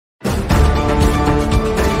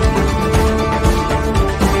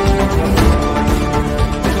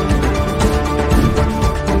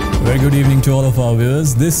good evening to all of our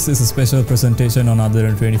viewers. This is a special presentation on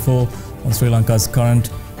Derana 24 on Sri Lanka's current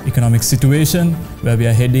economic situation, where we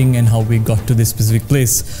are heading and how we got to this specific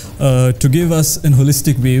place. To give us a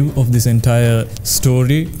holistic view of this entire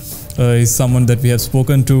story is someone that we have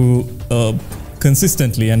spoken to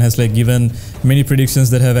consistently and has given many predictions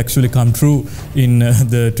that have actually come true in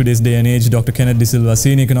today's day and age. Dr. Kenneth De Zilwa,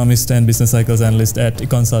 Senior Economist and Business Cycles Analyst at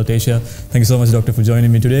Econsult Asia. Thank you so much, Doctor, for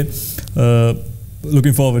joining me today.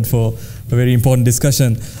 Looking forward for a very important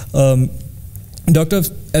discussion. Doctor,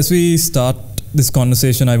 as we start this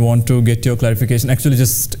conversation, I want to get your clarification. Actually,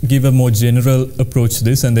 just give a more general approach to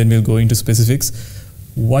this, and then we'll go into specifics.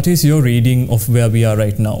 What is your reading of where we are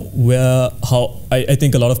right now? I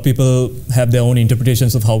think a lot of people have their own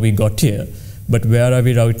interpretations of how we got here, but where are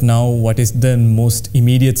we right now? What is the most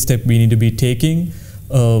immediate step we need to be taking?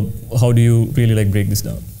 How do you really break this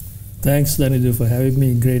down? Thanks, Danilo, for having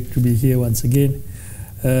me. Great to be here once again.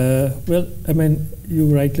 Well, I mean, you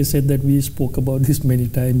rightly said that we spoke about this many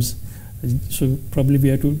times, so probably we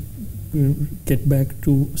have to get back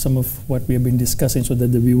to some of what we have been discussing so that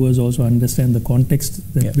the viewers also understand the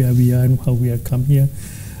context that where we are and how we have come here.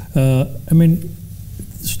 I mean,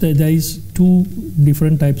 so there is two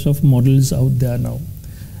different types of models out there now,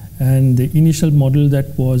 and the initial model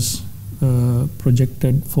that was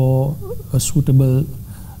projected for a suitable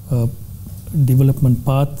development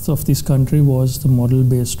path of this country was the model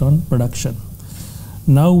based on production.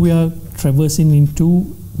 Now we are traversing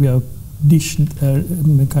into, we have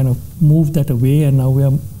kind of moved that away, and now we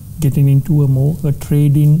are getting into a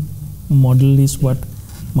trading model is what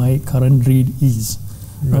my current read is.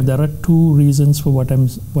 Right. Now there are two reasons for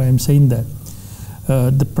why I'm saying that.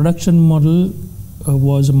 The production model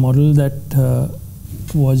was a model that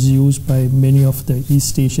was used by many of the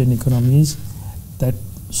East Asian economies that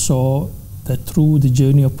saw that through the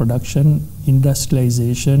journey of production,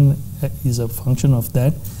 industrialization is a function of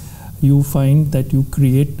that. You find that you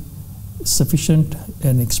create sufficient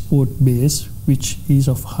an export base which is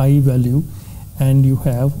of high value, and you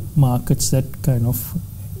have markets that kind of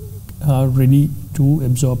are ready to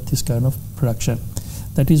absorb this kind of production.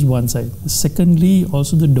 That is one side. Secondly,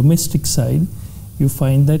 also the domestic side, you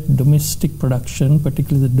find that domestic production,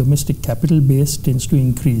 particularly the domestic capital base, tends to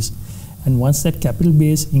increase. And once that capital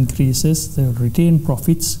base increases, the retained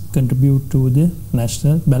profits contribute to the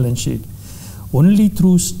national balance sheet. Only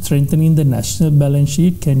through strengthening the national balance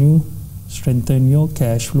sheet can you strengthen your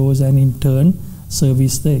cash flows and in turn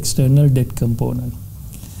service the external debt component.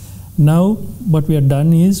 Now what we have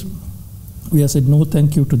done is we have said no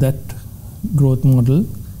thank you to that growth model,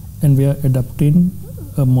 and we are adopting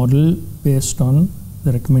a model based on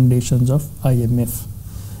the recommendations of IMF,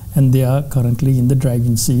 and they are currently in the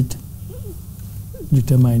driving seat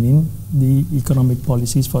determining the economic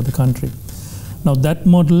policies for the country. Now that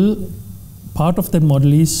model, part of that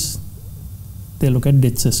model is they look at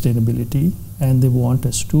debt sustainability, and they want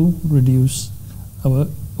us to reduce our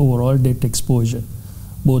overall debt exposure,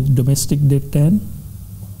 both domestic debt and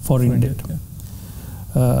foreign debt.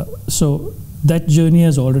 So that journey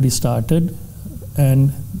has already started,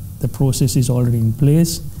 and the process is already in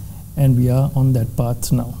place, and we are on that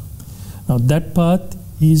path now. Now that path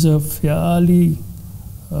is a fairly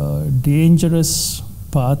dangerous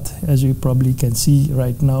path, as you probably can see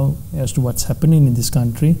right now as to what's happening in this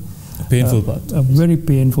country. A painful path. A very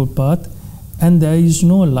painful path, and there is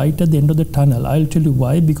no light at the end of the tunnel. I'll tell you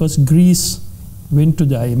why. Because Greece went to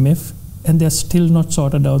the IMF, and they're still not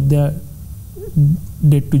sorted out their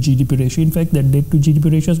debt to GDP ratio. In fact, that debt to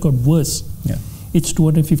GDP ratio has got worse. Yeah. It's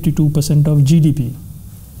 252% of GDP.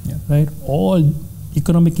 Yeah. Right? All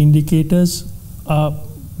economic indicators are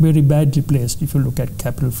very badly placed. If you look at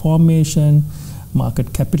capital formation,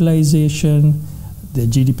 market capitalization, their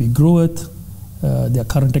GDP growth, their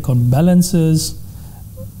current account balances,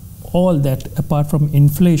 all that apart from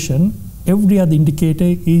inflation, every other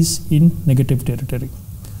indicator is in negative territory.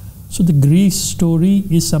 So the Greece story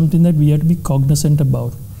is something that we have to be cognizant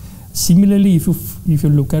about. Similarly, if you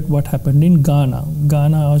look at what happened in Ghana,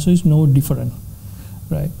 Ghana also is no different,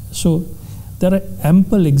 right? So there are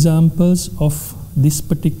ample examples of this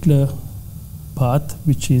particular path,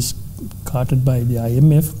 which is charted by the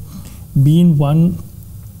IMF, being one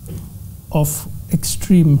of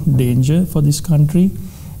extreme danger for this country,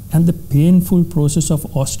 and the painful process of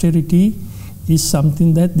austerity is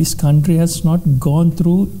something that this country has not gone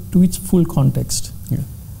through to its full context. Yeah.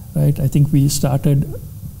 Right? I think we started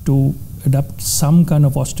to adopt some kind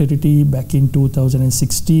of austerity back in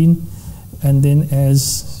 2016, and then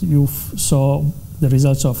as you saw the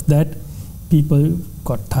results of that, people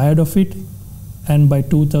got tired of it, And by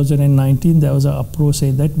 2019, there was an approach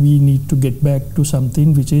saying that we need to get back to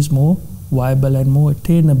something which is more viable and more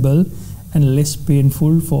attainable and less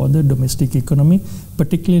painful for the domestic economy,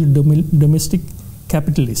 particularly domestic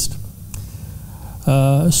capitalist.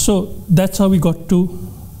 So that's how we got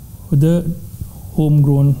to the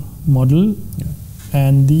homegrown model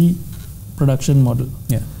and the production model.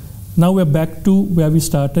 Now we're back to where we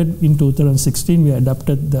started in 2016. We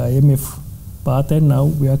adopted the IMF path, and now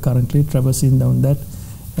we are currently traversing down that.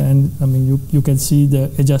 And I mean, you can see the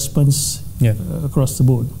adjustments across the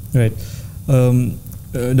board. Right.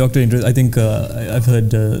 Dr. I think I've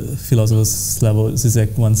heard philosopher Slavoj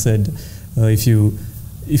Zizek once said,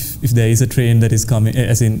 if there is a train that is coming,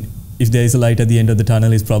 as in if there is a light at the end of the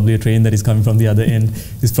tunnel, it's probably a train that is coming from the other end.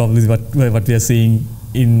 Is probably what we are seeing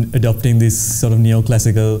in adopting this sort of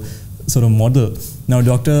neoclassical sort of model. Now,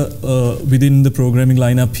 Doctor, within the programming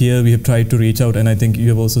lineup here, we have tried to reach out, and I think you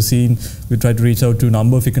have also seen, we tried to reach out to a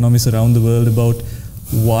number of economists around the world about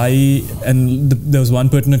why, and there was one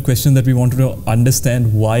pertinent question that we wanted to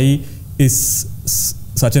understand: why is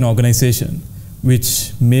such an organization,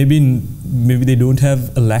 which maybe they don't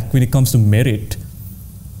have a lack when it comes to merit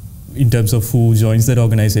in terms of who joins that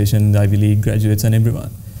organization, the Ivy League graduates and everyone,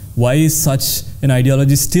 why is such an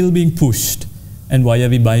ideology still being pushed? And why are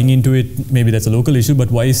we buying into it? Maybe that's a local issue,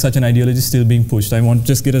 but why is such an ideology still being pushed? I want to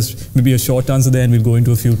just get maybe a short answer there, and we'll go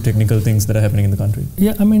into a few technical things that are happening in the country.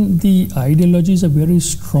 Yeah, I mean, the ideology is a very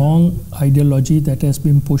strong ideology that has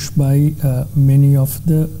been pushed by many of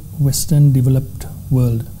the Western developed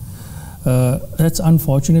world. That's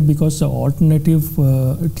unfortunate because the alternative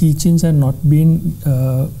teachings have not been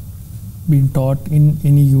taught in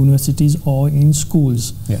any universities or in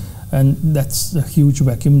schools. And that's a huge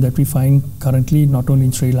vacuum that we find currently, not only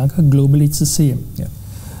in Sri Lanka, globally it's the same.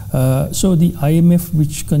 So the IMF,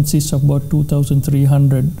 which consists of about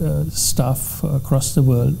 2,300 staff across the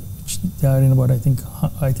world, which they are in about I think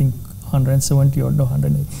 170 or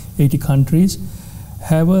 180 countries,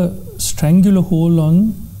 have a strangular hold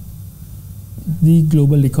on the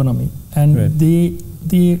global economy, and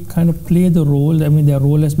they kind of play the role. I mean, their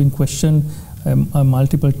role has been questioned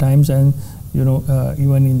multiple times, and you know,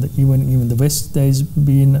 even in the West, there has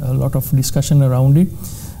been a lot of discussion around it.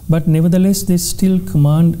 But nevertheless, they still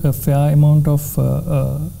command a fair amount of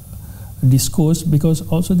discourse, because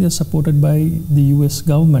also they are supported by the US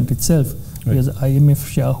government itself. Because IMF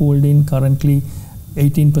shareholding currently,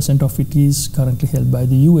 18% of it is currently held by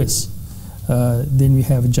the US. Then we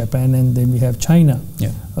have Japan, and then we have China.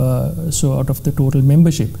 So out of the total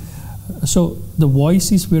membership. So the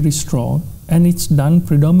voice is very strong, and it's done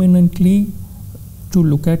predominantly to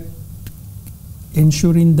look at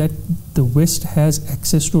ensuring that the West has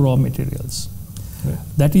access to raw materials.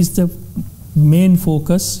 That is the main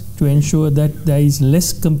focus, to ensure that there is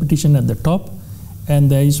less competition at the top and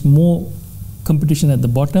there is more competition at the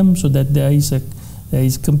bottom, so that there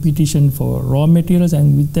is competition for raw materials,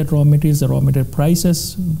 and with that raw materials, the raw material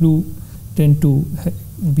prices do tend to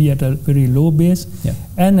be at a very low base.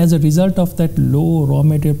 And as a result of that low raw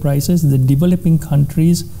material prices, the developing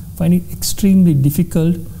countries find it extremely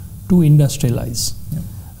difficult to industrialize.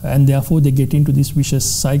 And therefore they get into this vicious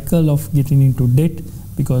cycle of getting into debt,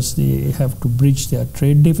 because they have to bridge their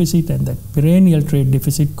trade deficit, and that perennial trade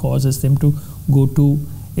deficit causes them to go to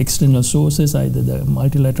external sources, either the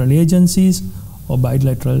multilateral agencies or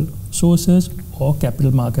bilateral sources or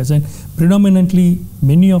capital markets. And predominantly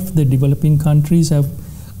many of the developing countries have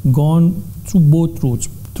gone through both routes,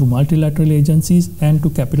 through multilateral agencies and to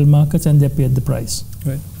capital markets, and they paid the price.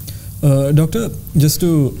 Doctor, just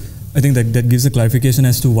to, I think that gives a clarification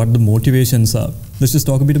as to what the motivations are. Let's just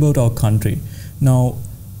talk a bit about our country. Now,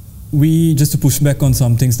 just to push back on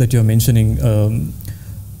some things that you're mentioning,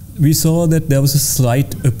 we saw that there was a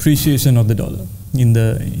slight appreciation of the dollar in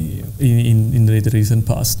the recent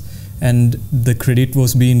past, and the credit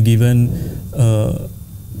was being given,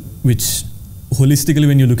 which holistically,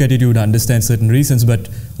 when you look at it, you would understand certain reasons, but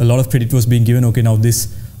a lot of credit was being given. Okay, now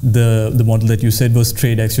the model that you said was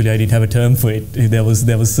trade. Actually, I didn't have a term for it. There was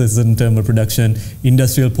a certain term of production,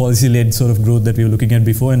 industrial policy-led sort of growth that we were looking at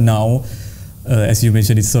before, and now, as you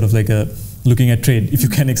mentioned, it's sort of like looking at trade. If you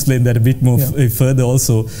can explain that a bit more further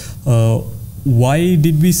also. Why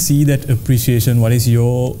did we see that appreciation? What is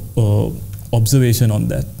your observation on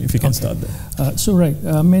that, if you can start there?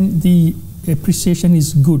 I mean, the appreciation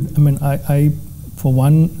is good. I mean, I for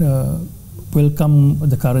one, welcome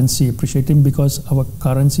the currency appreciating, because our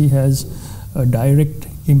currency has a direct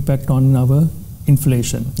impact on our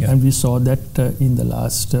inflation. And we saw that in the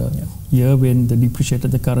last year, when they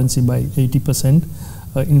depreciated the currency by 80%.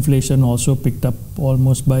 inflation also picked up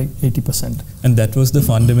almost by 80%. And that was the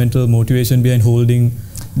fundamental motivation behind holding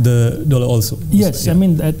the dollar also? Yes, I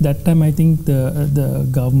mean, at that time I think the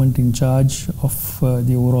government in charge of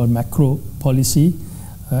the overall macro policy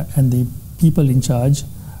and the people in charge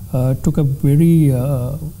took a very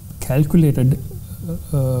calculated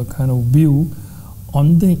kind of view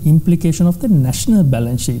on the implication of the national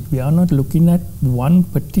balance sheet. We are not looking at one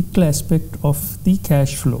particular aspect of the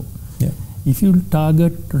cash flow. Yeah. If you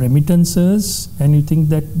target remittances and you think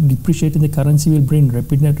that depreciating the currency will bring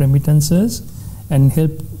remittances and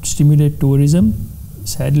help stimulate tourism,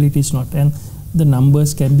 sadly it is not, and the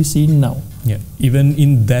numbers can be seen now. Yeah, even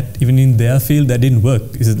in their field, that didn't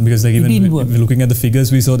work. Is it because like even looking at the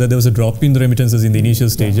figures, we saw that there was a drop in the remittances in the initial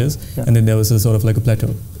stages, and then there was a sort of like a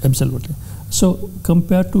plateau. Absolutely. So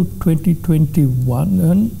compared to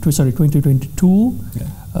 2022,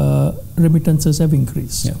 remittances have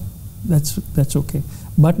increased. Yeah. That's okay,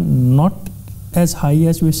 but not as high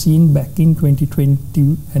as we've seen back in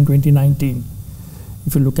 2020 and 2019.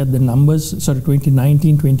 If you look at the numbers,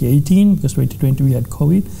 2019, 2018, because 2020 we had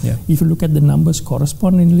COVID. Yeah. If you look at the numbers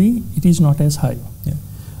correspondingly, it is not as high.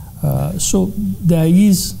 Yeah. So there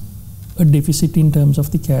is a deficit in terms of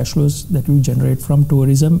the cash flows that we generate from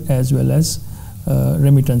tourism as well as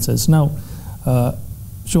remittances. Now,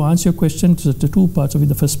 to answer your question, the two parts of it.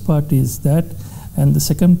 The first part is that, and the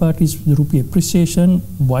second part is the rupee appreciation.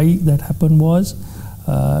 Why that happened was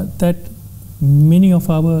that many of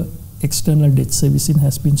our external debt servicing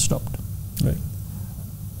has been stopped. Right.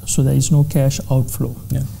 So there is no cash outflow.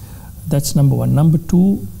 Yeah. That's number one. Number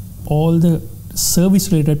two, all the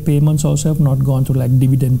service-related payments also have not gone through, like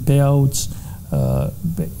dividend payouts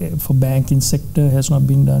for banking sector has not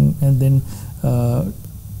been done, and then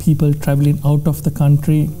people traveling out of the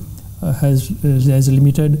country has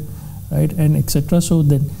limited, right, and etc. So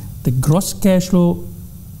that the gross cash flow,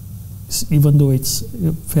 even though it's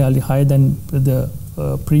fairly higher than the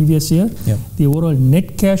previous year, the overall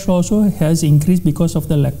net cash also has increased because of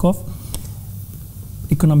the lack of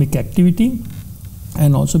economic activity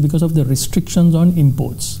and also because of the restrictions on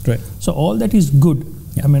imports. Right. So all that is good.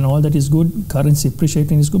 I mean, all that is good. Currency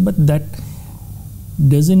appreciating is good, but that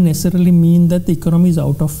doesn't necessarily mean that the economy is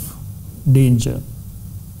out of danger,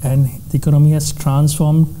 and the economy has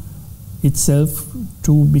transformed itself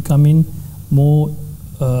to becoming more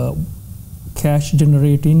cash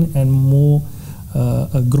generating and more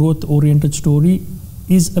a growth oriented story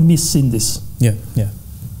is a miss in this. Yeah.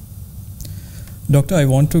 Doctor, I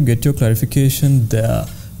want to get your clarification there.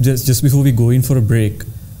 Just before we go in for a break,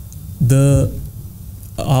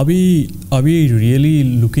 are we really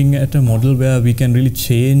looking at a model where we can really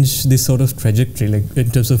change this sort of trajectory, like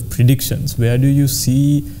in terms of predictions? Where do you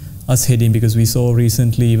see us heading? Because we saw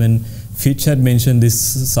recently even Fitch had mentioned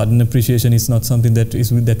this sudden appreciation is not something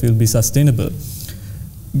that will be sustainable.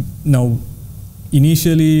 Now,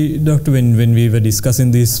 initially, Doctor, when we were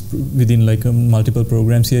discussing this within like multiple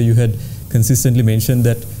programs here, you had consistently mentioned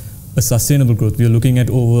that a sustainable growth, we are looking at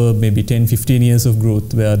over maybe 10-15 years of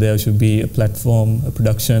growth where there should be a platform, a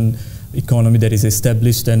production economy that is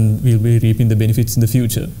established, and we'll be reaping the benefits in the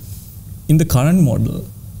future. In the current model,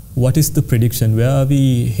 what is the prediction? Where are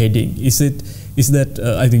we heading? Is that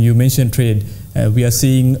I think you mentioned trade. We are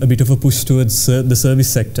seeing a bit of a push towards the service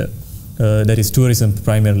sector. That is tourism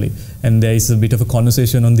primarily, and there is a bit of a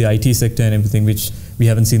conversation on the IT sector and everything, which we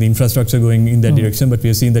haven't seen the infrastructure going in that direction, but we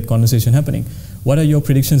have seen that conversation happening. What are your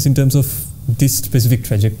predictions in terms of this specific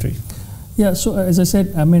trajectory? Yeah, so as I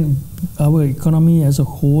said, I mean, our economy as a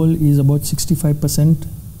whole is about 65%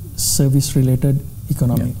 service related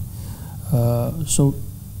economy. Yeah. So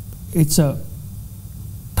it's a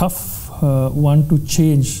tough one to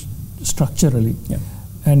change structurally. Yeah.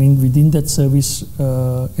 And within that service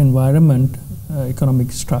environment,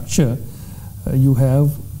 economic structure, you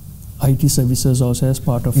have IT services also as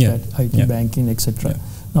part of that, IT banking, etc.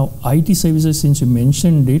 Now, IT services, since you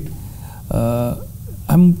mentioned it,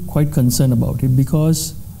 I'm quite concerned about it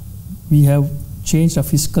because we have changed our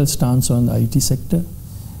fiscal stance on the IT sector.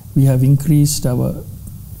 We have increased our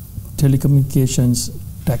telecommunications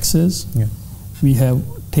taxes. Yeah. We have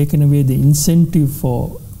taken away the incentive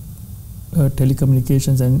for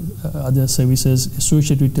telecommunications and other services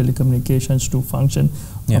associated with telecommunications to function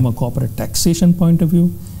from a corporate taxation point of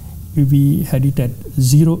view. We had it at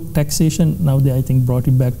 0 taxation. Now they, I think, brought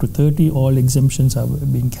it back to 30. All exemptions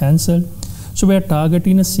have been cancelled. So we are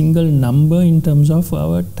targeting a single number in terms of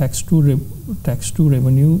our tax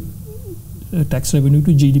revenue to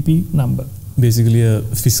GDP number. Basically a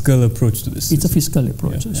fiscal approach to this. It's a fiscal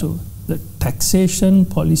approach. So the taxation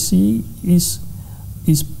policy is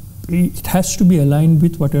it has to be aligned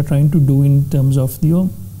with what you're trying to do in terms of your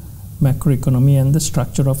macroeconomy and the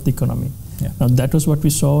structure of the economy. Yeah. Now that was what we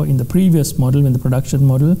saw in the previous model, in the production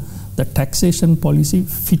model. The taxation policy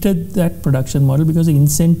fitted that production model because the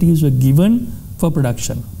incentives were given for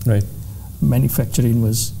production. Right. Manufacturing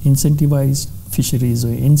was incentivized, fisheries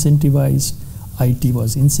were incentivized, IT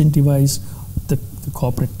was incentivized, the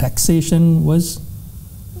corporate taxation was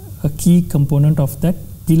a key component of that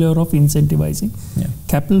pillar of incentivizing. Yeah.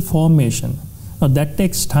 Capital formation. Now that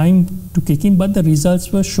takes time to kick in, but the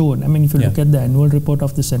results were shown. I mean, if you look at the annual report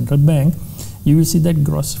of the central bank, you will see that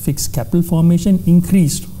gross fixed capital formation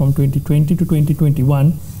increased from 2020 to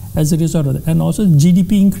 2021 as a result of that. And also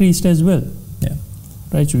GDP increased as well. Yeah.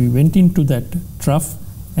 Right, so we went into that trough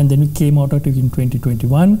and then we came out of it in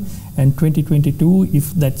 2021 and 2022.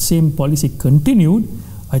 If that same policy continued,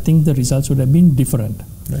 I think the results would have been different.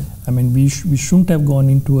 Right. I mean, we shouldn't have gone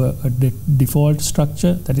into a default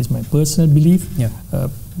structure. That is my personal belief. Yeah.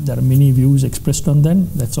 There are many views expressed on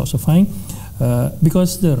that. That's also fine.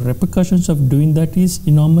 Because the repercussions of doing that is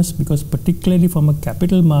enormous, because particularly from a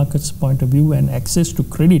capital markets point of view and access to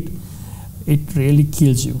credit, it really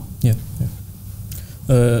kills you. Yeah.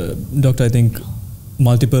 Doctor, I think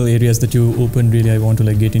multiple areas that you opened, really I want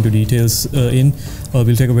to get into details in.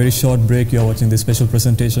 We'll take a very short break. You're watching this special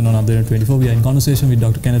presentation on Other 24. We are in conversation with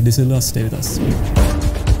Dr. Kenneth De Zilwa. Stay with us.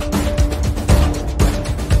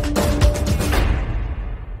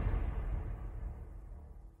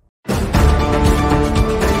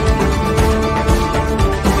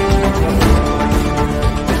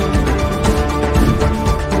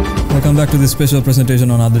 Welcome back to this special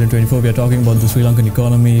presentation on Other 24. We are talking about the Sri Lankan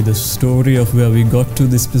economy, the story of where we got to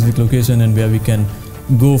this specific location and where we can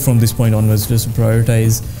go from this point onwards, just to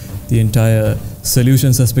prioritize the entire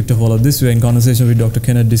solutions aspect of all of this. We are in conversation with Dr.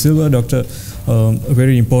 Kenneth De Zilwa. Doctor, a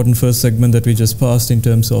very important first segment that we just passed in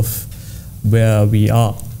terms of where we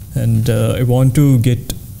are. And I want to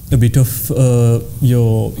get a bit of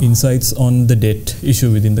your insights on the debt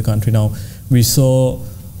issue within the country. Now, we saw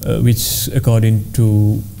which according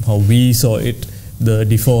to how we saw it, the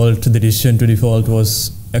decision to default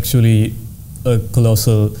was actually a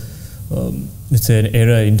colossal, let's say, an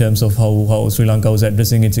error in terms of how Sri Lanka was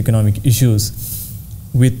addressing its economic issues.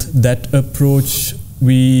 With that approach,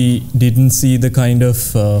 we didn't see the kind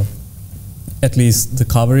of, at least the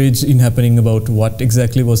coverage in happening about what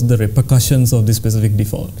exactly was the repercussions of this specific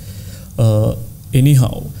default.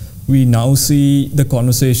 Anyhow, we now see the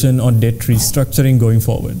conversation on debt restructuring going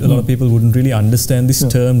forward. A lot of people wouldn't really understand this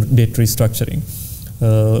term debt restructuring.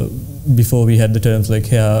 Before we had the terms like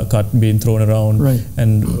haircut being thrown around, right,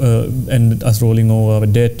 and us rolling over our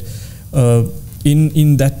debt.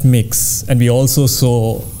 In that mix, and we also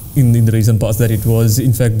saw in the recent past that it was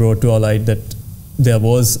in fact brought to our light that there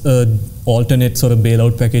was a alternate sort of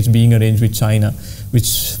bailout package being arranged with China,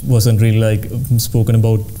 which wasn't really spoken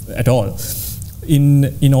about at all.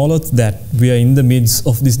 In all of that, we are in the midst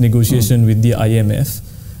of this negotiation with the IMF.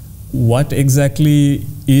 What exactly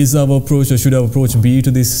is our approach, or should our approach be to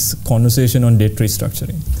this conversation on debt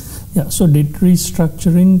restructuring? Yeah, so debt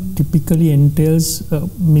restructuring typically entails a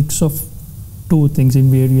mix of two things in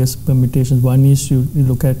various permutations. One is you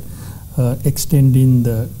look at extending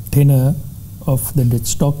the tenor of the debt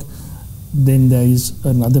stock. Then there is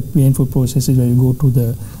another painful process where you go to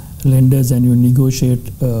the lenders and you negotiate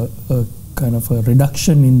a kind of a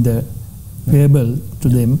reduction in the payable to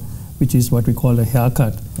them, which is what we call a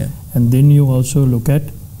haircut. And then you also look at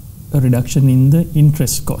a reduction in the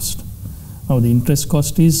interest cost. Now the interest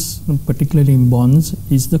cost is, particularly in bonds,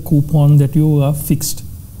 is the coupon that you are fixed.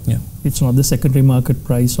 It's not the secondary market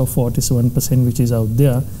price of 47%, which is out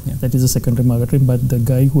there. That is the secondary market rate, but the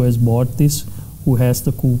guy who has bought this, who has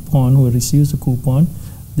the coupon, who receives the coupon,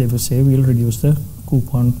 they will say we'll reduce the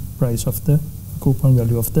coupon price of the coupon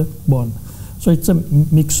value of the bond. So it's a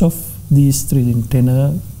mix of these three, in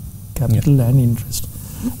tenor, capital and interest.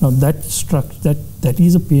 Now that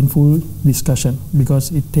is a painful discussion, because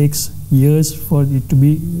it takes years for it to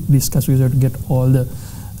be discussed. We have to get all the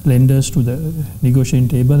lenders to the negotiating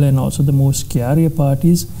table, and also the most scary part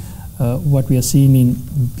is what we are seeing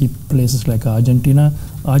in places like Argentina.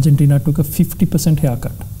 Argentina took a 50%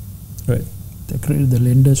 haircut. Right. The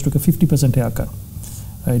lenders took a 50% haircut,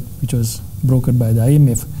 right, which was brokered by the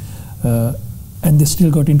IMF, and they still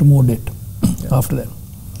got into more debt after that.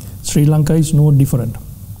 Sri Lanka is no different.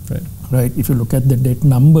 Right. If you look at the debt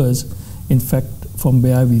numbers, in fact, from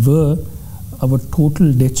where we were, our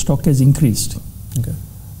total debt stock has increased.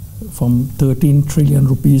 From 13 trillion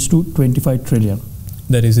rupees to 25 trillion.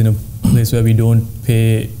 That is in a place where we don't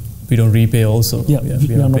pay we don't repay also. Yeah,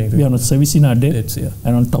 we are not servicing our debt.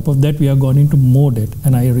 And on top of that, we are going into more debt.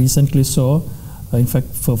 And I recently saw, in fact,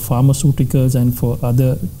 for pharmaceuticals and for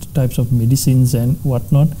other types of medicines and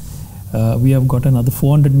whatnot, we have got another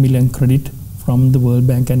 400 million credit from the World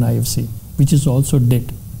Bank and IFC, which is also debt,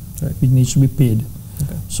 which needs to be paid.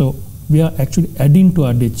 Okay. So we are actually adding to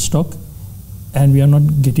our debt stock, and we are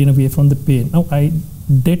not getting away from the pain. Now,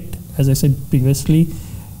 debt, as I said previously,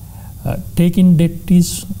 taking debt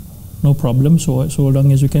is no problem, so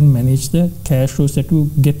long as you can manage the cash flows that you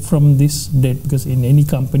get from this debt, because in any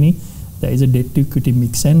company there is a debt to equity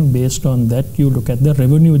mix, and based on that you look at the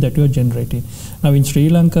revenue that you are generating. Now in Sri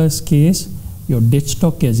Lanka's case, your debt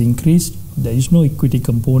stock has increased, there is no equity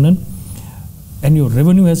component, and your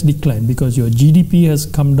revenue has declined because your GDP has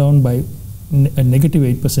come down by a negative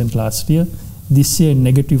 8% last year, this year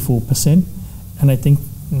negative 4%, and I think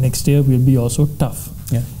next year will be also tough.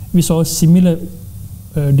 Yeah. We saw a similar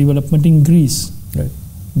development in Greece. Right.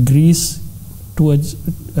 Greece, towards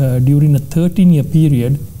during a 13-year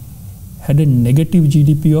period, had a negative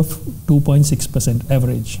GDP of 2.6%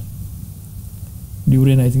 average.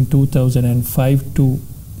 During, I think, 2005 to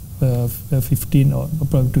 15 or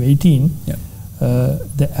probably to 18, yeah.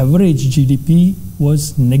 The average GDP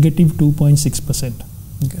was negative 2.6%.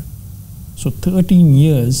 Okay. So 13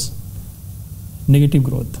 years negative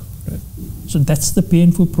growth. Right. So that's the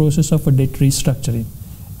painful process of a debt restructuring.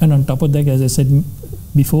 And on top of that, as I said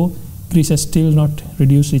before, Greece has still not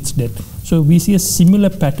reduced its debt. So we see a similar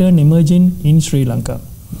pattern emerging in Sri Lanka,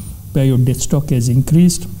 where your debt stock has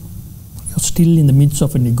increased. You're still in the midst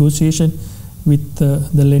of a negotiation with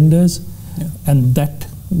the lenders, yeah. And that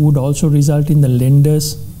would also result in the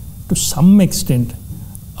lenders, to some extent,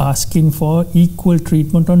 asking for equal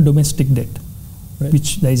treatment on domestic debt, right.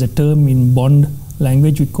 Which there is a term in bond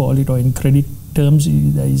language, we call it, or in credit terms,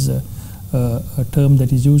 there is a term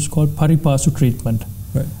that is used called paripasu treatment.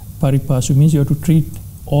 Right. Paripasu means you have to treat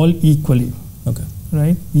all equally, okay.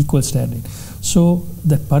 Right? Equal standing. So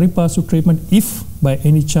that paripasu treatment, if by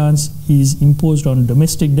any chance is imposed on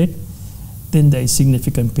domestic debt, then there is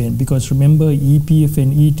significant pain, because remember, EPF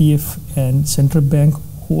and ETF and central bank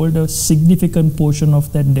hold a significant portion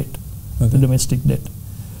of that debt, okay. The domestic debt.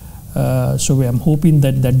 So I'm hoping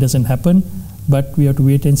that that doesn't happen, but we have to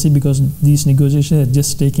wait and see, because these negotiations have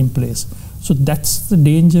just taken place. So that's the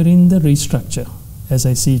danger in the restructure, as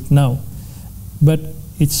I see it now. But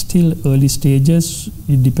it's still early stages.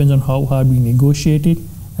 It depends on how hard we negotiate it,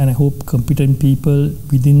 and I hope competent people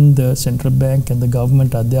within the central bank and the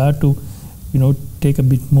government are there to, take a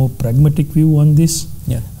bit more pragmatic view on this.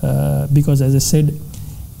 Yeah. Because as I said,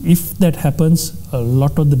 if that happens, a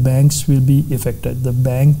lot of the banks will be affected. The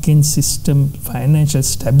banking system, financial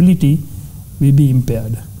stability will be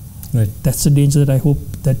impaired. Right. That's the danger that I hope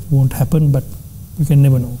that won't happen, but we can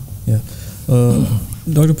never know. Yeah.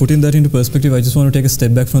 Doctor, putting that into perspective, I just want to take a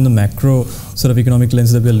step back from the macro sort of economic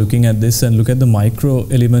lens that we're looking at this, and look at the micro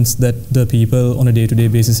elements that the people on a day-to-day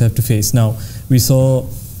basis have to face. Now, we saw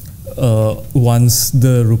once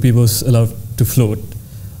the rupee was allowed to float,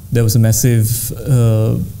 there was a massive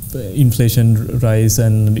inflation rise,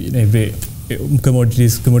 and commodity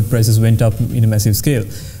prices went up in a massive scale.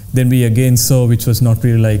 Then we again saw, which was not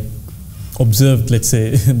really observed, let's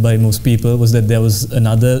say, by most people, was that there was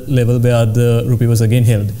another level where the rupee was again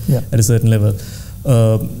held, yeah. At a certain level.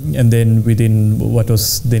 And then within what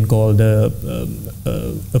was then called a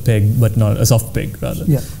peg, but not a soft peg, rather.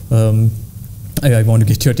 Yeah. I want to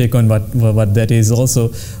get your take on what that is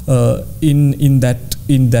also. In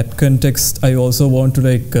that context, I also want to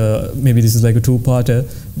maybe this is like a two-parter,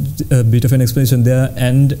 a bit of an explanation there,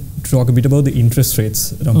 and talk a bit about the interest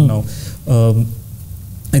rates now.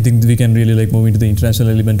 I think we can really move into the international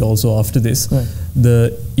element also after this. Right.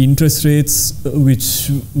 The interest rates, which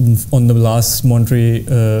on the last monetary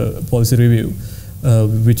policy review,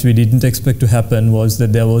 which we didn't expect to happen, was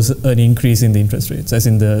that there was an increase in the interest rates, as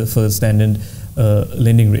in the first standard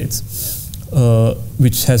lending rates,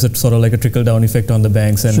 which has a sort of a trickle-down effect on the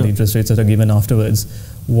banks and, sure. The interest rates that are given afterwards.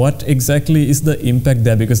 What exactly is the impact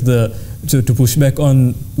there? Because to push back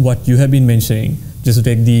on what you have been mentioning, just to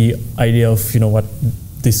take the idea of what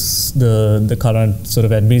the current sort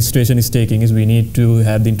of administration is taking, is we need to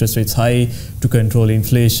have the interest rates high to control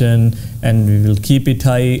inflation, and we will keep it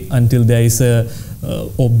high until there is a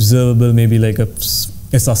observable, maybe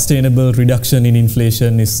a sustainable reduction in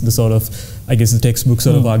inflation, is the sort of, I guess, the textbook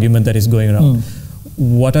sort of argument that is going around.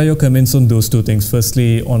 What are your comments on those two things?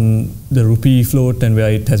 Firstly, on the rupee float and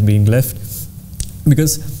where it has been left,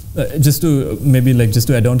 because just to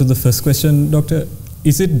add on to the first question, Doctor,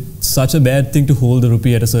 is it such a bad thing to hold the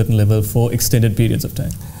rupee at a certain level for extended periods of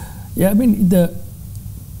time? Yeah, I mean,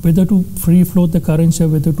 whether to free float the currency or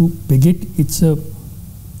whether to peg it, it's a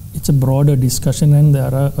broader discussion, and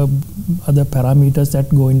there are other parameters that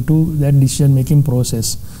go into that decision making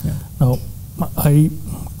process. Yeah. Now, I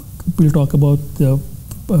will talk about the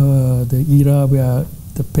era where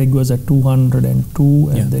the peg was at 202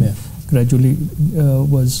 and then gradually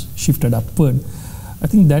was shifted upward. I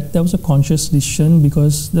think that was a conscious decision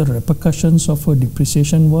because the repercussions of a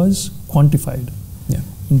depreciation was quantified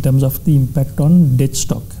in terms of the impact on debt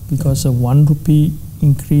stock, because a 1 rupee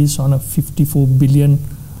increase on a $54 billion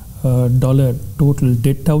total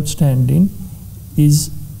debt outstanding is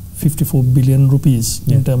 54 billion rupees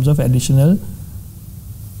in terms of additional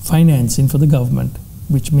financing for the government,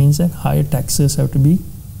 which means that higher taxes have to be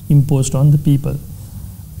imposed on the people.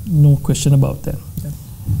 No question about that.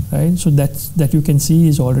 Right? So that you can see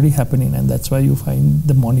is already happening, and that's why you find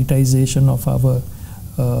the monetization of our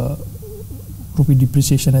rupee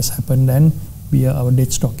depreciation has happened, and our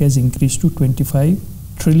debt stock has increased to 25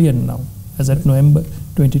 trillion now as at November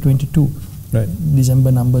 2022. Right.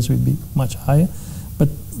 December numbers will be much higher, but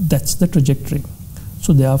that's the trajectory.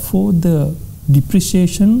 So therefore the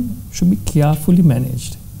depreciation should be carefully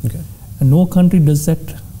managed. Okay. And no country does that,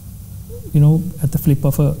 at the flip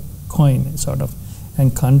of a coin, sort of.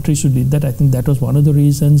 And countries who did that, I think that was one of the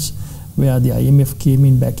reasons where the IMF came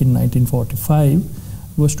in back in 1945,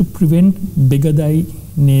 was to prevent beggar thy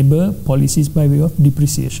neighbor policies by way of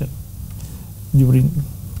depreciation during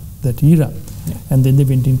that era. Yeah. And then they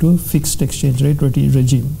went into a fixed exchange rate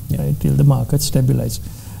regime, right, till the market stabilized.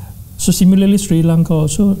 So similarly, Sri Lanka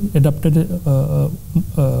also adopted a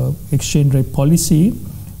exchange rate policy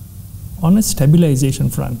on a stabilization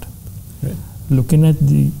front, right, looking at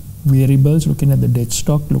the variables, looking at the debt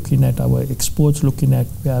stock, looking at our exports, looking at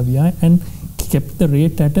where we are, and kept the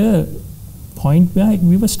rate at a point where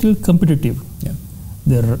we were still competitive. Yeah.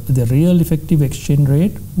 The real effective exchange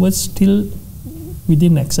rate was still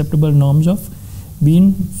within acceptable norms of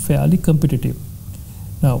being fairly competitive.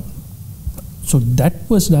 Now, so that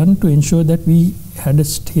was done to ensure that we had a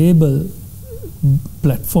stable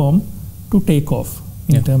platform to take off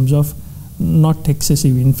in terms of not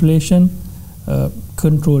excessive inflation,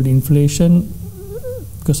 controlled inflation,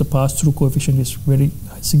 because the pass-through coefficient is very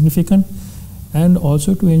significant, and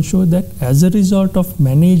also to ensure that as a result of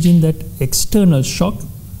managing that external shock,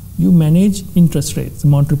 you manage interest rates,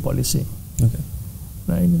 monetary policy. Okay.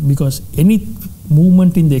 Right? Because any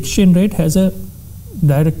movement in the exchange rate has a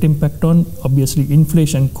direct impact on, obviously,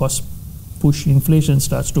 inflation. Cost push inflation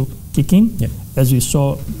starts to kick in. Yeah. As we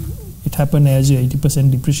saw, it happened as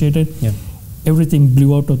 80% depreciated. Yeah. Everything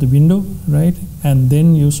blew out of the window, right? And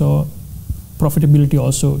then you saw profitability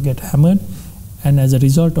also get hammered. And as a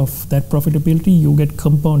result of that profitability, you get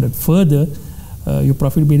compounded further. Your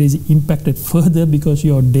profitability is impacted further because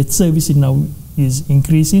your debt servicing now is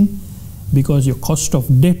increasing, because your cost of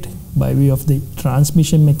debt by way of the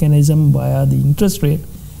transmission mechanism via the interest rate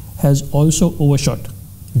has also overshot.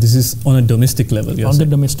 This is on a domestic level, yes? On the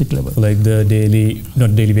domestic level. Like the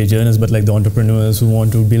not daily wage earners, but like the entrepreneurs who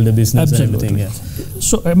want to build a business. Absolutely. And everything. Yeah.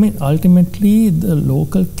 So, I mean, ultimately, the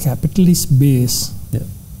local capitalist base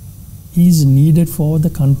is needed for the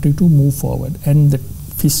country to move forward. And the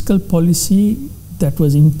fiscal policy that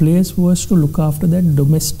was in place was to look after that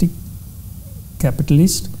domestic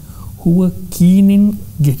capitalist who were keen in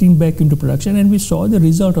getting back into production, and we saw the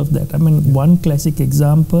result of that. I mean, one classic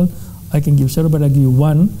example I can give several, but I'll give you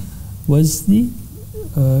one, was the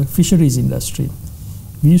fisheries industry.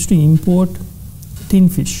 We used to import tin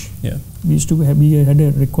fish. Yeah. We had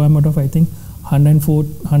a requirement of, I think,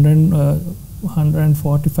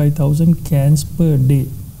 145,000 cans per day.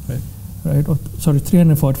 Right?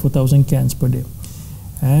 344,000 cans per day.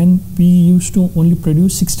 And we used to only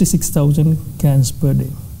produce 66,000 cans per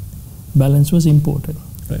day. Balance was imported.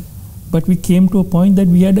 Right. But we came to a point that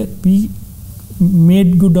we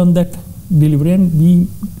made good on that delivery, and we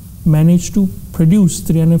managed to produce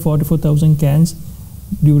 344,000 cans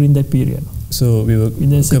during that period. So we were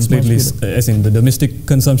completely, as in the domestic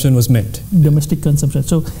consumption was met. Domestic consumption.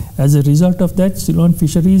 So as a result of that, Ceylon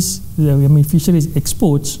fisheries, fisheries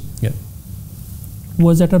exports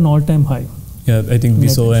was at an all-time high. Yeah, I think we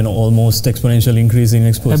saw an almost exponential increase in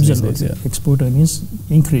exports. Absolutely. These days, export earnings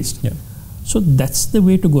increased. Yeah. So that's the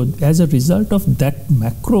way to go. As a result of that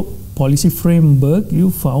macro policy framework,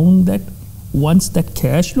 you found that once that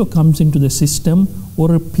cash flow comes into the system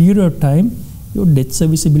over a period of time, your debt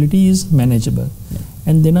serviceability is manageable. Yeah.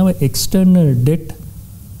 And then our external debt,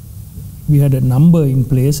 we had a number in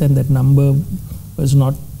place, and that number was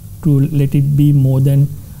not to let it be more than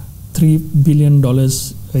 $3 billion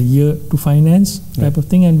a year to finance type of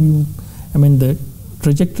thing. And the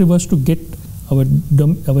trajectory was to get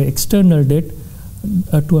our external debt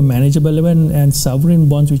to a manageable level, and sovereign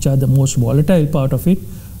bonds, which are the most volatile part of it,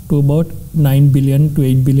 to about $9 billion to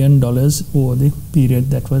 $8 billion over the period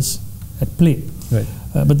that was at play. Right.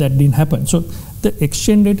 But that didn't happen. So the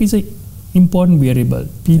exchange rate is an important variable.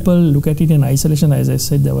 People look at it in isolation. As I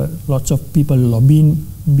said, there were lots of people lobbying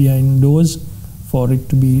behind doors for it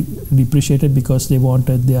to be depreciated because they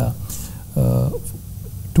wanted their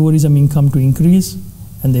tourism income to increase,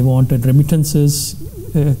 and they wanted remittances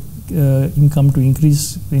income to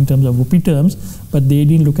increase in terms of rupee terms, but they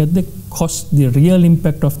didn't look at the cost, the real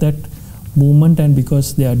impact of that movement, and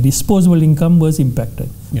because their disposable income was impacted,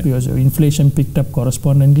 because inflation picked up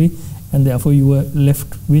correspondingly, and therefore you were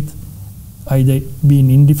left with either being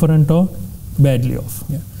indifferent or badly off.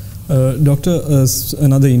 Doctor,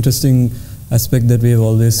 another interesting aspect that we have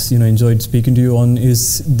always enjoyed speaking to you on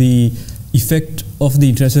is the effect of the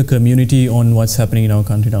international community on what's happening in our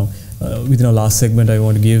country now. Within our last segment, I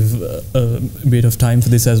want to give a bit of time for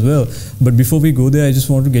this as well. But before we go there, I just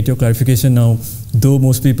want to get your clarification now. Though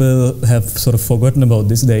most people have sort of forgotten about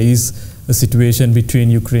this, there is a situation between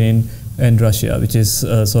Ukraine and Russia, which is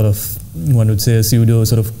sort of, one would say, a pseudo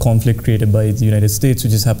sort of conflict created by the United States,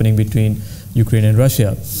 which is happening between Ukraine and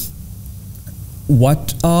Russia.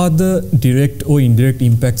 What are the direct or indirect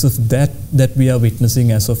impacts of that we are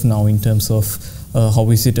witnessing as of now in terms of how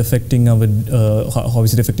is it affecting our how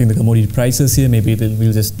is it affecting the commodity prices here? Maybe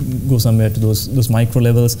we'll just go somewhere to those micro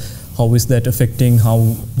levels. How is that affecting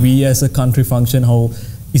how we as a country function? How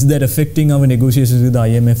is that affecting our negotiations with the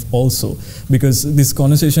IMF also? Because this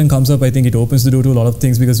conversation comes up, I think it opens the door to a lot of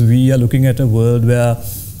things, because we are looking at a world where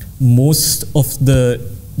most of the,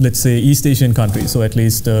 let's say, East Asian countries, so at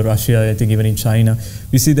least Russia, I think even in China,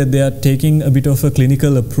 we see that they are taking a bit of a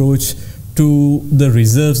clinical approach to the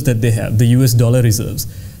reserves that they have, the US dollar reserves.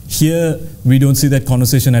 Here, we don't see that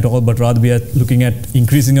conversation at all, but rather we are looking at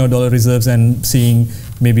increasing our dollar reserves and seeing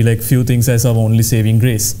maybe like few things as our only saving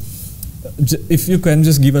grace. If you can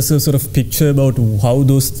just give us a sort of picture about how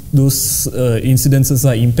those incidences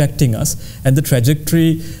are impacting us and the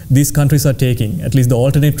trajectory these countries are taking, at least the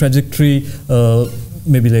alternate trajectory,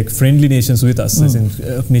 maybe like friendly nations with us, as in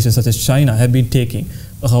nations such as China, have been taking.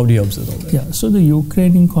 How do you observe all that? Yeah, so the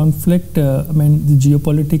Ukrainian conflict, I mean, the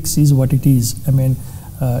geopolitics is what it is. I mean,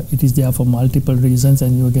 it is there for multiple reasons,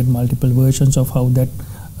 and you get multiple versions of how that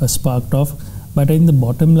sparked off. But in the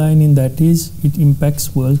bottom line in that is, it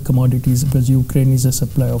impacts world commodities, because Ukraine is a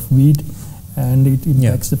supplier of wheat, and it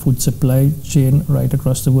impacts the food supply chain right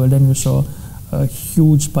across the world, and you saw a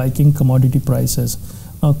huge spike in commodity prices.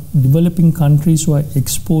 Now, developing countries who are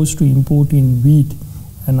exposed to importing wheat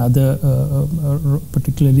and other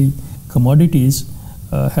particularly commodities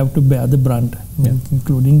have to bear the brunt,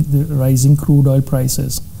 including the rising crude oil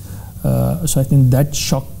prices. So I think that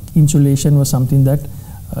shock insulation was something that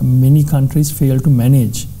many countries failed to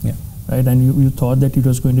manage. Right? And you thought that it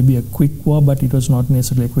was going to be a quick war, but it was not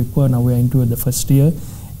necessarily a quick war. Now we are into the first year,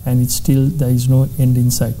 and it's still, there is no end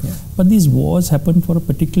in sight. But these wars happen for a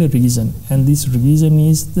particular reason, and this reason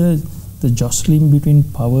is the jostling between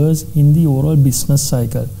powers in the overall business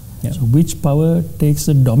cycle. So which power takes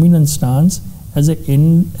the dominant stance at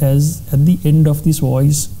the end of this war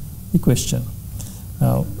is the question.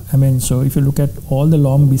 Now, I mean, so if you look at all the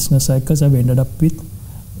long business cycles, have ended up with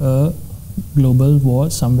a global war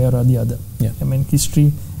somewhere or the other. I mean,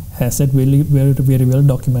 history has that very, very, very well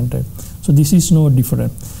documented. So this is no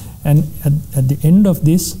different. And at the end of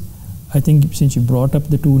this, I think, since you brought up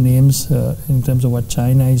the two names in terms of what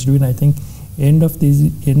China is doing, I think end of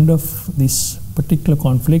this particular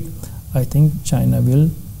conflict, I think China will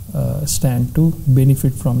stand to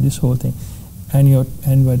benefit from this whole thing.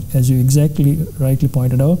 And as you exactly rightly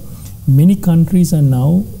pointed out, many countries are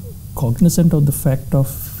now cognizant of the fact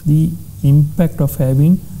of the impact of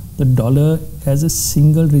having the dollar as a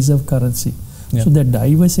single reserve currency. So they're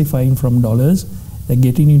diversifying from dollars, they're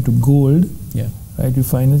getting into gold. Right? You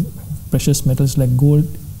find precious metals like gold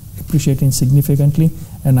appreciating significantly,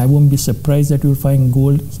 and I won't be surprised that you'll find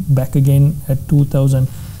gold back again at 2,000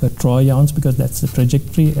 troy ounce, because that's the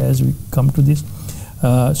trajectory as we come to this.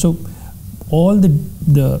 So all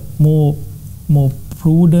the more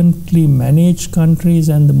prudently managed countries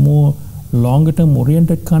and the more longer term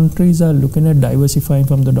oriented countries are looking at diversifying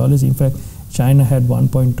from the dollars. In fact, China had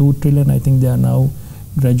 1.2 trillion. I think they are now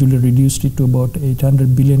gradually reduced it to about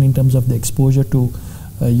 800 billion in terms of the exposure to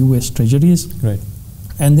US treasuries.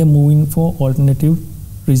 And they're moving for alternative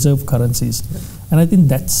reserve currencies. And I think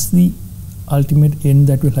that's the ultimate end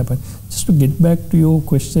that will happen. Just to get back to your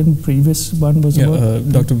question, previous one was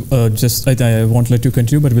about... Doctor, I won't let you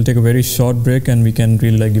continue, but we'll take a very short break and we can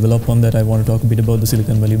really develop on that. I want to talk a bit about the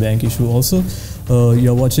Silicon Valley Bank issue also.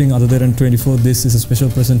 You're watching Other Than 24. This is a special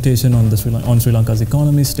presentation on Sri Lanka's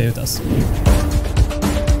economy. Stay with us.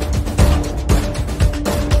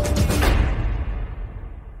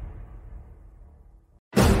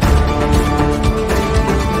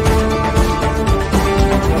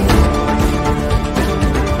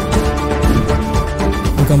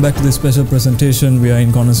 Welcome back to this special presentation. We are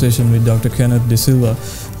in conversation with Dr. Kenneth De Zilwa.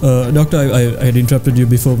 Doctor, I had interrupted you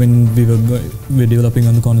before when we were developing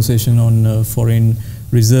on the conversation on foreign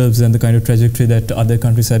reserves and the kind of trajectory that other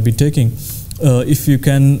countries have been taking. If you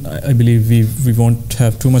can, I believe we won't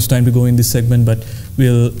have too much time to go in this segment, but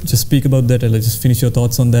we'll just speak about that. I'll just finish your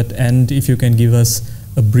thoughts on that. And if you can give us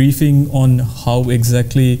a briefing on how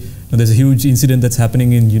exactly, there's a huge incident that's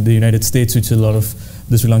happening in the United States, which a lot of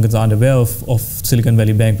the Sri Lankans aren't aware of Silicon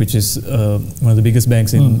Valley Bank, which is one of the biggest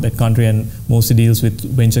banks in that country and mostly deals with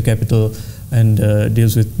venture capital and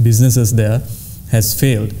deals with businesses there, has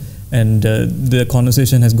failed. And the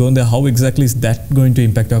conversation has gone there. How exactly is that going to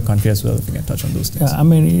impact our country as well, if you can touch on those things? Yeah, I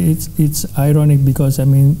mean, it's ironic because, I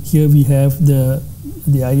mean, here we have the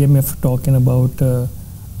IMF talking about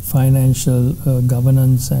financial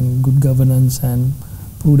governance and good governance and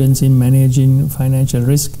prudence in managing financial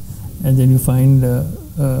risk. And then you find,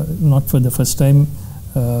 not for the first time,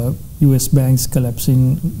 US banks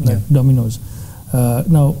collapsing like dominoes.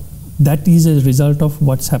 Now, that is a result of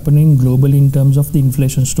what's happening globally in terms of the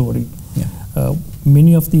inflation story.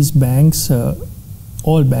 Many of these banks,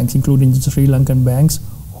 all banks, including the Sri Lankan banks,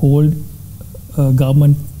 hold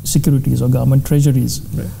government securities or government treasuries.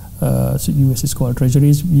 So US is called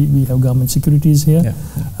treasuries. We have government securities here.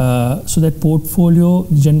 So that portfolio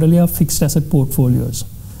generally are fixed asset portfolios,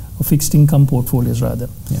 or fixed income portfolios rather.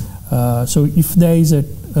 So if there is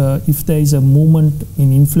a movement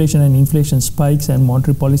in inflation and inflation spikes and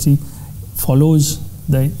monetary policy follows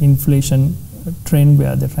the inflation trend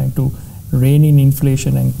where they're trying to rein in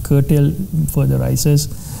inflation and curtail further rises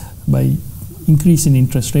by increasing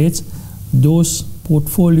interest rates, those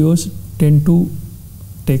portfolios tend to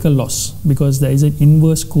take a loss because there is an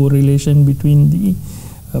inverse correlation between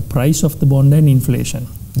the price of the bond and inflation.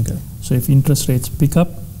 So if interest rates pick up,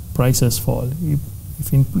 prices fall.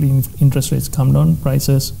 If interest rates come down,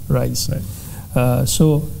 prices rise.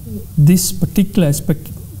 So this particular aspect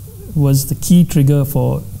was the key trigger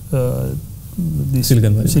for this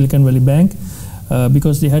Silicon Valley Bank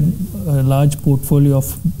because they had a large portfolio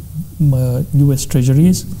of US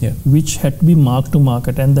treasuries which had to be marked to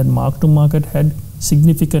market, and that mark to market had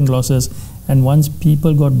significant losses, and once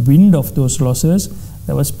people got wind of those losses,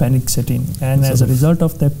 there was panic setting, and as a result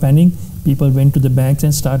of that panic, people went to the banks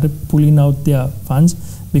and started pulling out their funds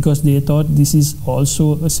because they thought this is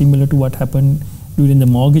also similar to what happened during the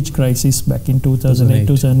mortgage crisis back in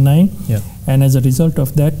 2008-2009, and as a result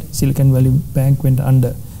of that, Silicon Valley Bank went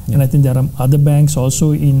under. And I think there are other banks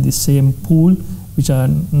also in the same pool which are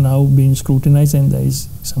now being scrutinized, and there is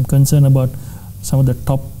some concern about some of the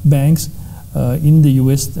top banks in the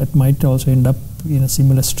US that might also end up in a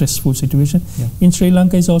similar stressful situation. In Sri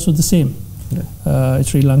Lanka is also the same.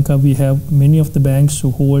 Sri Lanka, we have many of the banks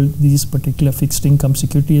who hold these particular fixed income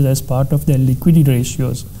securities as part of their liquidity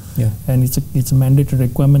ratios. And it's a mandatory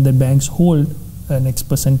requirement that banks hold an X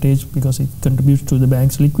percentage because it contributes to the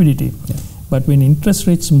bank's liquidity. But when interest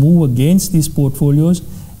rates move against these portfolios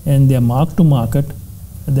and they are marked to market,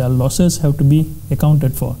 their losses have to be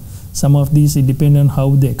accounted for. Some of these depend on how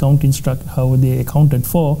they how they accounted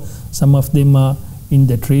for. Some of them are in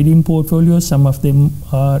the trading portfolio, some of them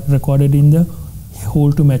are recorded in the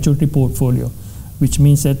hold to maturity portfolio, which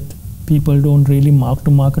means that people don't really mark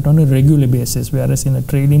to market on a regular basis, whereas in a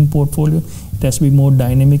trading portfolio it has to be more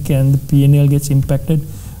dynamic and the P&L gets impacted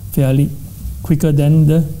fairly quicker than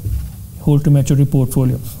the hold to maturity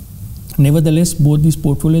portfolio. Nevertheless, both these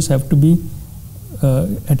portfolios have to be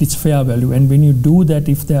at its fair value, and when you do that,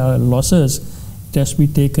 if there are losses, it has to be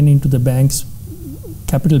taken into the bank's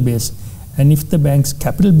capital base, and if the bank's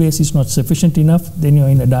capital base is not sufficient enough, then you're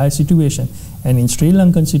in a dire situation. And in Sri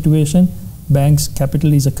Lankan situation, bank's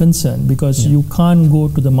capital is a concern because you can't go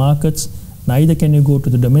to the markets, neither can you go to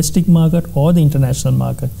the domestic market or the international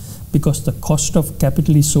market because the cost of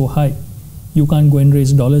capital is so high. You can't go and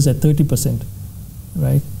raise dollars at 30%,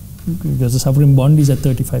 right? Because the sovereign bond is at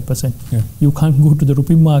 35%. You can't go to the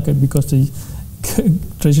rupee market because the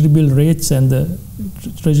treasury bill rates and the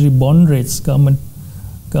treasury bond rates, government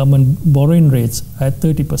borrowing rates are at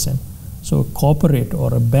 30%. So a corporate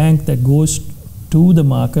or a bank that goes to the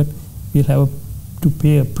market will have a to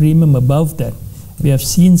pay a premium above that. We have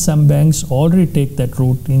seen some banks already take that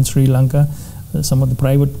route in Sri Lanka. Some of the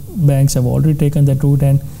private banks have already taken that route,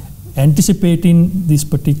 and anticipating this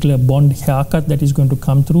particular bond haircut that is going to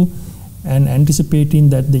come through and anticipating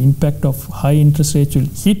that the impact of high interest rates will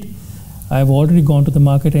hit, I have already gone to the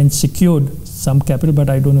market and secured some capital, but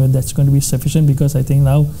I don't know if that's going to be sufficient, because I think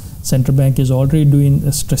now central bank is already doing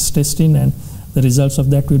a stress testing and the results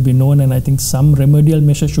of that will be known, and I think some remedial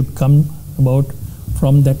measures should come about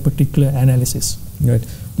from that particular analysis. Right.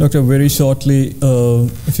 Doctor, very shortly,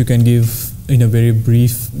 if you can give in a very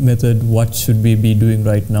brief method, what should we be doing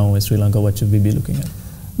right now in Sri Lanka? What should we be looking at?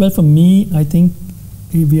 Well, for me, I think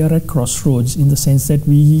we are at crossroads in the sense that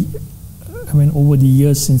over the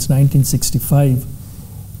years since 1965,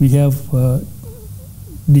 we have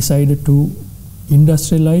decided to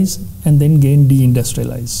industrialize and then again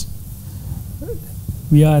deindustrialize.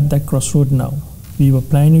 We are at that crossroad now. We were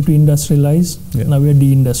planning to industrialize, now we are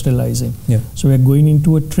deindustrializing. So we are going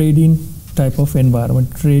into a trading type of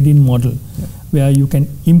environment, trading model, where you can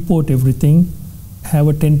import everything, have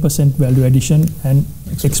a 10% value addition and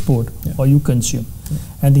export, or you consume.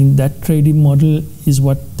 And in that trading model is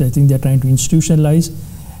what I think they're trying to institutionalize.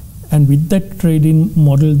 And with that trading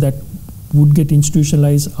model that would get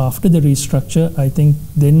institutionalized after the restructure, I think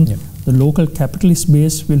then the local capitalist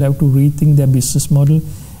base will have to rethink their business model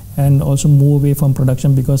and also move away from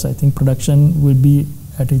production, because I think production will be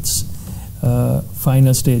at its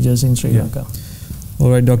final stages in Sri Lanka. All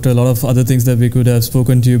right, Doctor, a lot of other things that we could have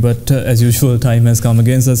spoken to you, but as usual, time has come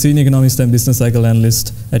again. So, Senior Economist and Business Cycle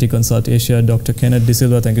Analyst at Econsult Asia, Dr. Kenneth De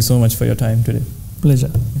Zilwa, thank you so much for your time today. Pleasure.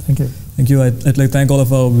 Thank you. Thank you. I'd like to thank all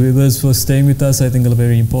of our viewers for staying with us. I think a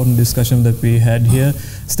very important discussion that we had here.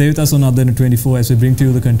 Stay with us on Other Than 24 as we bring to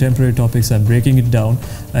you the contemporary topics and breaking it down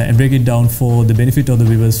and break it down for the benefit of the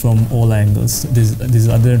viewers from all angles. This is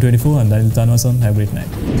Other Than 24. I'm Daniel Tanwasan. Have a great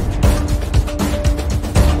night.